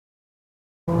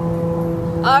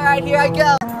Alright, here I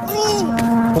go.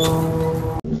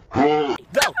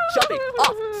 Go, jumping,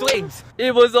 off, swings.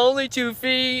 It was only 2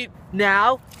 feet.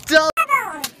 Now, double.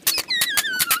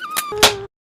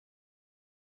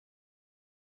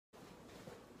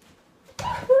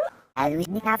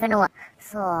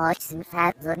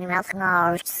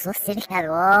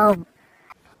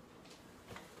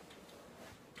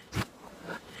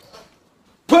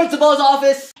 Principal's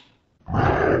office.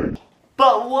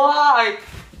 But why?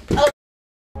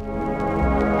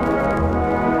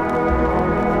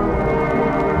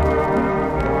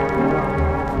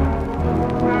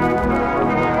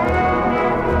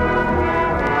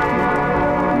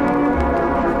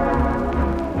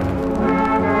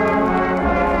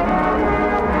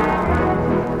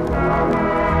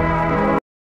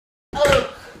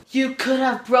 You could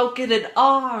have broken an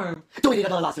arm. Do we need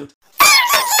another lawsuit?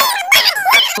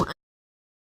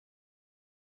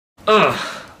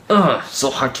 So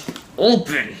hard to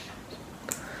open.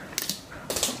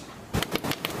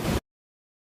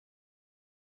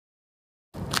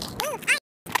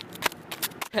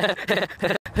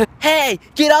 Hey,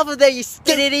 get off of there, you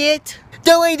stupid idiot!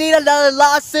 Do we need another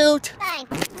lawsuit?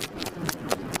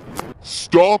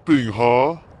 Stopping,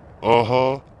 huh?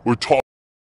 Uh-huh. We're talking.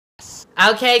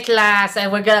 Okay, class,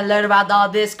 and we're gonna learn about all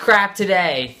this crap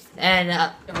today. And,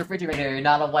 a refrigerator,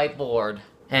 not a whiteboard.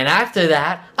 And after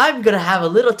that, I'm gonna have a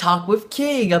little talk with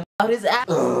King about his ass.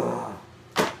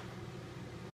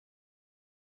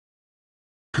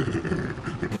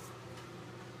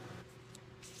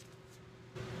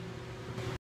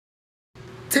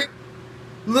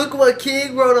 Look what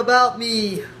King wrote about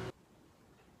me.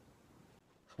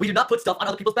 We do not put stuff on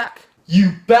other people's back.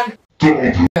 You back.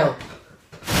 Help.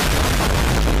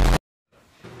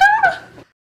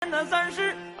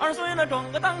 32岁了装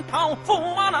个当朝，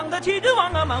驸马郎的旗帜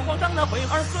王啊，满皇上的徽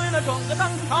，2岁了装个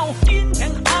当朝，今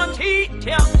天看齐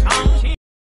墙上戏。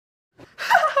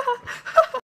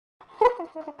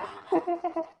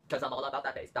Cause I'm all about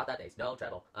that bass, no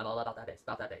treble. I'm all about that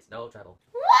bass, no treble.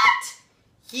 What?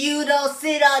 You don't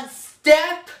sit on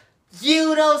step?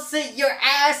 You don't sit your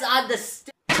ass on the step?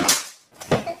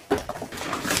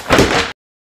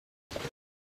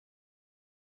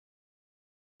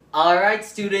 Alright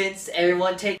students,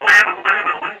 everyone take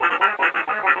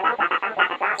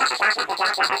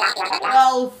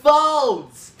no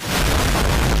phones!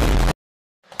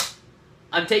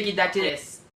 I'm taking that to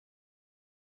this.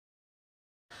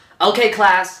 Okay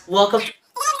class, welcome.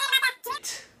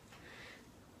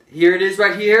 Here it is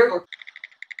right here.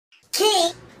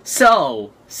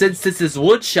 So, since this is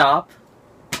wood shop.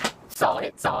 Saw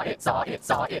it.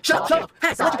 Shut up!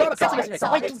 Hey,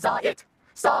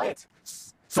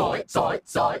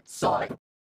 saw it.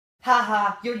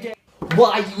 Haha, you're dead.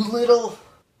 Why, you little...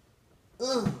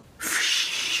 Ugh.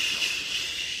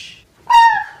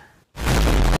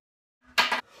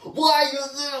 Why, you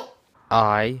little...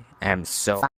 I am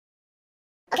so...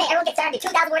 Okay, everyone get started.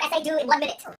 2,000 word essay due in 1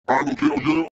 minute.